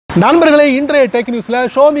நண்பர்களே, இன்றைய டெக் நியூஸ்ல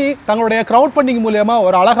Xiaomi தங்களுடைய கிரவுட் ஃபண்டிங் மூலமா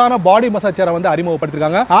ஒரு அழகான பாடி மசாஜ் சேரை வந்து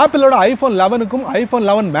அறிமுகப்படுத்திருக்காங்க. ஆப்பிளோட iPhone 11க்கும் iPhone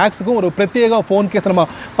 11 Maxக்கும் ஒரு பிரத்யேக ஃபோன் கேஸ் நம்ம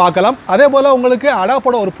பார்க்கலாம். அதே போல உங்களுக்கு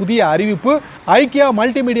அடாப்போட ஒரு புதிய அறிவிப்பு, ஐக்கியா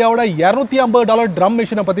மல்டிமீடியாவோட $250 ட்ரம்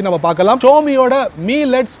மெஷினை பத்தி நம்ம பார்க்கலாம். Xiaomiயோட Mi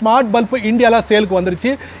LED ஸ்மார்ட் பல்ப் இந்தியால சேலுக்கு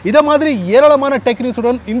வந்துருச்சு. இத மாதிரி ஏராளமான டெக்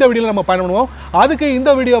நியூஸுடன் இந்த வீடியோல நம்ம பயன்படுவோம். அதுக்கு இந்த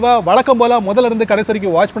வீடியோவை வழக்கம் போல முதல்ல இருந்து கடைசி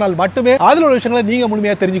வரைக்கும் வாட்ச் பண்ணால் மட்டுமே அதில் உள்ள விஷயங்களை நீங்க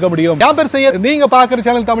முழுமையா தெரிஞ்சுக்க முடியும். என் பேர் செய்ய, நீங்க பார்க்குற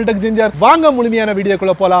சேனல் தமிழ் டெக் ஜிஞ்சர். வாங்க முழுமையான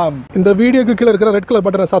வீடியோக்குள்ள போலாம். இந்த வீடியோக்கு கீழே இருக்கிற ரெட் கலர்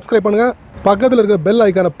பட்டனை சப்ஸ்கிரைப் பண்ணுங்க, பக்கத்தில் இருக்கிற பெல்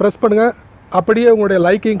ஐகானை பிரஸ் பண்ணுங்க, அப்படியே உங்களுடைய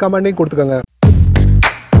லைக்கையும் கமெண்டையும் கொடுத்துக்கோங்க.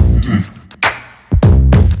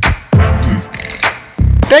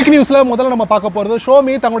 டெக் நியூஸ்ல முதல்ல நம்ம பார்க்க போறது,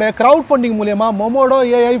 Xiaomi தங்களுடைய கிரவுட் ஃபண்டிங் மூலமா மொமோடோ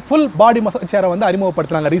AI ஃபுல் பாடி மசாஜ் சேரை வந்து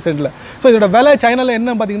அறிமுகப்படுத்துறாங்க ரீசென்ட்ல. ஸோ இதோட விலை சைனால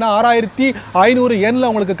என்ன பார்த்தீங்கன்னா 6500 யென்ல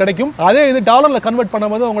உங்களுக்கு கிடைக்கும். அதே இது டாலர்ல கன்வெர்ட்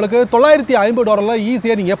பண்ணும்போது உங்களுக்கு $950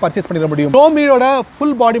 ஈஸியாக நீங்க பர்ச்சேஸ் பண்ணிட முடியும். Xiaomiயோட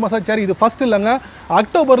ஃபுல் பாடி மசாஜ் சேர் இது ஃபர்ஸ்ட் இல்லைங்க.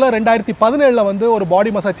 அக்டோபர்ல 2017 வந்து ஒரு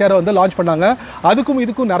பாடி மசாஜ் சேரை வந்து லான்ச் பண்ணாங்க. அதுக்கும்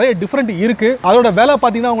இதுக்கும் நிறைய டிஃபரெண்ட் இருக்கு. அதோட விலை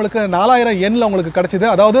பார்த்தீங்கன்னா உங்களுக்கு 4000 யென்ல உங்களுக்கு கிடைச்சது,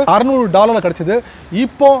 அதாவது $600 கிடைச்சது.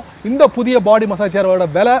 இப்போ இந்த புதிய பாடி மசாஜ் சேரோட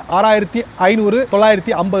விலை 6500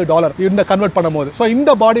 $950 இந்த கன்வெர்ட் பண்ணும்போது. ஸோ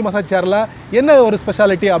இந்த பாடி மசாஜ் சேர்ல என்ன ஒரு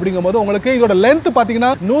ஸ்பெஷாலிட்டி அப்படிங்கும்போது உங்களுக்கு இதோட லென்த்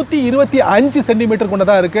பார்த்தீங்கன்னா 125 சென்டிமீட்டர்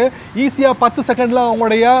கொண்டதா இருக்கு. ஈஸியா 10 செகண்ட்ல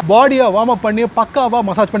உங்களுடைய பாடியை வார்ம் அப் பண்ணி பக்காவா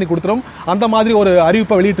மசாஜ் பண்ணி கொடுத்துரும். அந்த மாதிரி ஒரு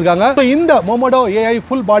அறிவிப்பை வெளியிட்டிருக்காங்க. ஸோ இந்த மொமோடோ AI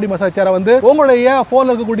ஃபுல் பாடி மசாஜ் சேரை வந்து உங்களுடைய போன்ல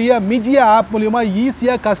இருக்கக்கூடிய மிஜியா ஆப் மூலமா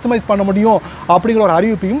ஈஸியா கஸ்டமைஸ் பண்ண முடியும் அப்படிங்கிற ஒரு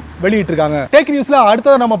அறிவிப்பையும் வெளியிட்டிருக்காங்க. டெக் நியூஸ்ல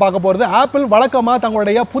அடுத்தது நம்ம பார்க்க போறது, ஆப்பிள் வழக்கமா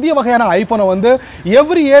தங்களுடைய புதிய வகையான ஐபோனை வந்து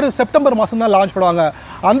எவ்ரி இயர் செப்டம்பர் மாதம் தான் லான்ச் பண்ணுவாங்க.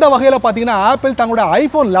 அந்த வகையில் பார்த்தீங்கன்னா ஆப்பிள் தங்களோட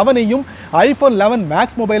iPhone 11ஐயும் iPhone 11 Max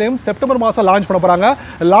மொபைலையும் செப்டம்பர் மாதம் லான்ச் பண்ண போகிறாங்க.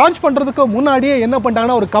 லான்ச் பண்ணுறதுக்கு முன்னாடியே என்ன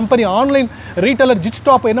பண்ணிட்டாங்கன்னா, ஒரு கம்பெனி ஆன்லைன் ரீட்டைலர்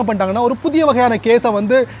ஜிட்ஸ்டாப் என்ன பண்ணிட்டாங்கன்னா, ஒரு புதிய வகையான கேஸை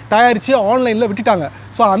வந்து தயாரித்து ஆன்லைனில் விட்டுட்டாங்க.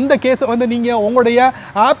 ஸோ அந்த கேஸை வந்து நீங்கள் உங்களுடைய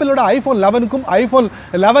ஆப்பிளோட iPhone 11க்கும் iPhone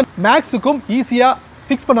 11 Maxக்கும் ஈஸியாக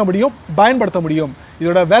ஃபிக்ஸ் பண்ண முடியும், பயன்படுத்த முடியும்.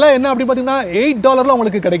 இதோட விலை என்ன அப்படி பார்த்தீங்கன்னா $8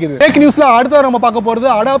 உங்களுக்கு கிடைக்குது. டெக் நியூஸ்ல அடுத்த நம்ம பார்க்க போறது,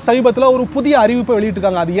 அடாப் சமீபத்தில் ஒரு புதிய அறிவிப்பை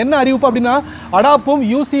வெளியிட்டிருக்காங்க. அது என்ன அறிவிப்பு அப்படின்னா, அடாப்பும்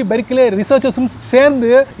UC பெர்க்லே ரிசர்ச்சர்ஸும் சேர்ந்து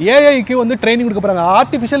ஏஐக்கு வந்து ட்ரைனிங் கொடுக்க போறாங்க,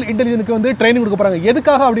 ஆர்டிஃபிஷியல் இன்டெலிஜென்ஸ்க்கு வந்து ட்ரைனிங் கொடுக்க போறாங்க.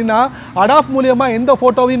 எதுக்காக அப்படின்னா, அடாப் மூலமா எந்த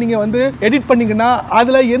போட்டோவையும் நீங்க வந்து எடிட் பண்ணீங்கன்னா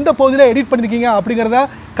அதுல எந்த பகுதியில் எடிட் பண்ணிருக்கீங்க அப்படிங்கிறத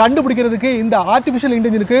கண்டுபிடிக்கிறதுக்கு இந்த ஆர்டிஃபிஷியல்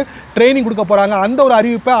இன்டெலிஜென்ஸ்க்கு ட்ரைனிங் கொடுக்க போறாங்க. அந்த ஒரு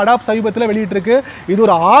அறிவிப்பை அடாப் சமீபத்தில் வெளியிட்டிருக்கு. இது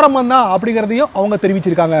ஒரு ஆரம்பம் தான் அப்படிங்கிறதையும் அவங்க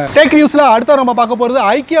தெரிவிச்சிருக்காங்க. டெக் நியூஸ்ல அடுத்த நம்ம பார்க்க போறது,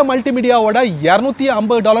 ஐக்கியா மல்டிமீடியாவோட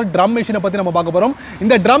 $250 ட்ரம் மெஷினை பத்தி நம்ம பார்க்க போறோம்.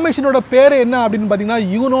 இந்த ட்ரம் மெஷினோட பேர் என்ன அப்படின்னு பார்த்தீங்கன்னா,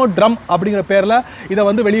 யூனோ ட்ரம் அப்படிங்கிற பேர்ல இதை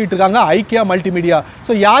வந்து வெளியிட்டிருக்காங்க ஐக்கியா மல்டிமீடியா.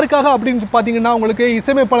 ஸோ யாருக்காக அப்படின்னு பார்த்தீங்கன்னா, உங்களுக்கு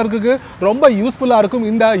இசையமைப்பாளருக்கு ரொம்ப யூஸ்ஃபுல்லாக இருக்கும்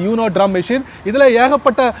இந்த யூனோ ட்ரம் மெஷின். இதில்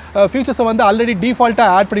ஏகப்பட்ட ஃபீச்சர்ஸை வந்து ஆல்ரெடி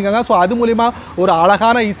டிஃபால்ட்டாக ஆட் பண்ணிக்காங்க. ஸோ அது மூலிமா ஒரு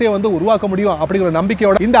அழகான இசையை வந்து உருவாக்க முடியும் அப்படிங்கிற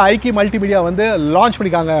நம்பிக்கையோட இந்த ஐக்கிய மல்டிமீடியா வந்து லான்ச்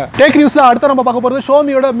பண்ணிருக்காங்க. டெக் நியூஸ்ல அடுத்த நம்ம பார்க்க போறது,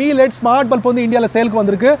 Xiaomiயோட Mi LED ஸ்மார்ட் பல்ப் வந்து இந்தியால சேலுக்கு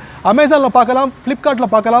வந்திருக்கு. அமேசான்ல பார்க்கலாம், Flipkartல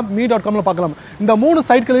பார்க்கலாம், mi.comல பார்க்கலாம். இந்த 3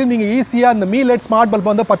 சைட்களிலும் நீங்க ஈஸியா இந்த Mi LED ஸ்மார்ட்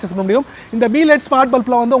பல்ப் வந்து பர்ச்சேஸ் பண்ண முடியும். இந்த Mi LED ஸ்மார்ட்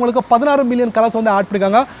பல்ப்ல வந்து உங்களுக்கு 16 மில்லியன் கலர்ஸ் வந்து ஆட்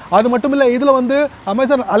பண்ணிருக்காங்க. அது மட்டும் இல்ல, இதுல வந்து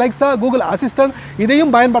Amazon Alexa, Google Assistant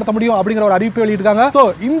இதையும் பயன்படுத்த முடியும் அப்படிங்கிற ஒரு அறிவிப்பு வெளியிட்டிருக்காங்க. ஸோ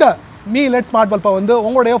இந்த Mi LED ஸ்மார்ட் பல்பை வந்து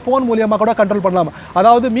உங்களுடைய ஃபோன் மூலியமாக கூட கண்ட்ரோல் பண்ணலாம்.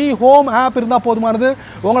 அதாவது Mi ஹோம் ஆப் இருந்தால் போதுமானது.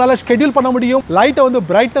 உங்களால் ஷெட்யூல் பண்ண முடியும், லைட்டை வந்து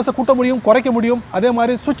பிரைட்னஸை கூட்ட முடியும், குறைக்க முடியும், அதே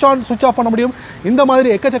மாதிரி சுவிட்ச் ஆன் சுவிட்ச் ஆஃப் பண்ண முடியும். இந்த மாதிரி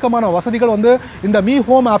எக்கச்சக்கமான வசதிகள் வந்து இந்த Mi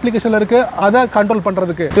ஹோம் அப்ளிகேஷனில் இருக்குது. அதை கண்ட்ரோல்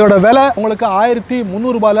பண்ணுறதுக்கு இதோட விலை உங்களுக்கு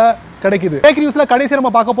 $1300 கிடைக்குது. டெக் நியூஸ்ல கடைசி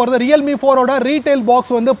நம்ம பார்க்க போறது, Realme 4ஓட ரீட்டைல்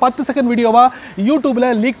பாக்ஸ் வந்து 10 செகண்ட் வீடியோவா யூடியூப்ல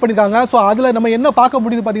லீக் பண்ணிருக்காங்க. ஸோ அதுல நம்ம என்ன பார்க்க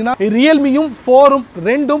முடியுது பார்த்தீங்கன்னா, Realmeயும் 4ம்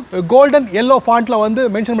ரெண்டும் கோல்டன் எல்லோ ஃபாண்ட்ல வந்து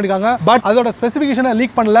மென்ஷன் பண்ணிருக்காங்க. பட் அதோட ஸ்பெசிஃபிகேஷனை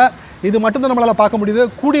லீக் பண்ணல. இது மட்டும் தான் நம்மளால பார்க்க முடியுது.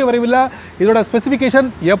 கூடிய விரைவில் இதோட ஸ்பெசிஃபிகேஷன்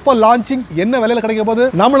எப்போ லான்ச்சிங், என்ன விலையில கிடைக்க போது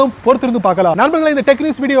நம்மளும் பொறுத்திருந்து பார்க்கலாம். நண்பர்களே, இந்த டெக்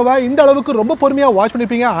நியூஸ் வீடியோவை இந்த அளவுக்கு ரொம்ப பொறுமையா வாட்ச்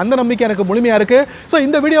பண்ணிருப்பீங்க, அந்த நம்பிக்கை எனக்கு முழுமையா இருக்கு. ஸோ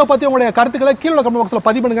இந்த வீடியோ பத்தி உங்களுடைய கருத்துக்களை கீழே கமெண்ட் பாக்ஸ்ல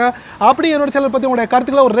பதிவு பண்ணுங்க. அப்படி என்னோட சேனல் பத்தி உங்களுடைய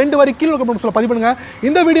கருத்துக்களை ஒரு 2 வரி கீழே கமெண்ட் பாக்ஸ்ல பதிவு பண்ணுங்க.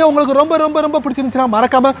 இந்த வீடியோ உங்களுக்கு ரொம்ப ரொம்ப ரொம்ப பிடிச்சிருந்துச்சுன்னா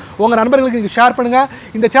மறக்காம உங்க நண்பர்களுக்கு நீங்க ஷேர் பண்ணுங்க.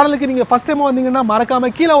 இந்த சேனலுக்கு நீங்க ஃபர்ஸ்ட் டைம் வந்தீங்கன்னா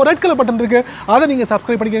மறக்காம கீழே ஒரு ரெட் கலர் பட்டன் இருக்கு, அதை நீங்க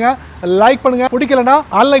சப்ஸ்கிரைப் பண்ணிக்கங்க, லைக் பண்ணுங்க. பிடிக்கலனா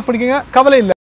அன்லைக் பண்ணிக்கங்க, கவலை இல்லை.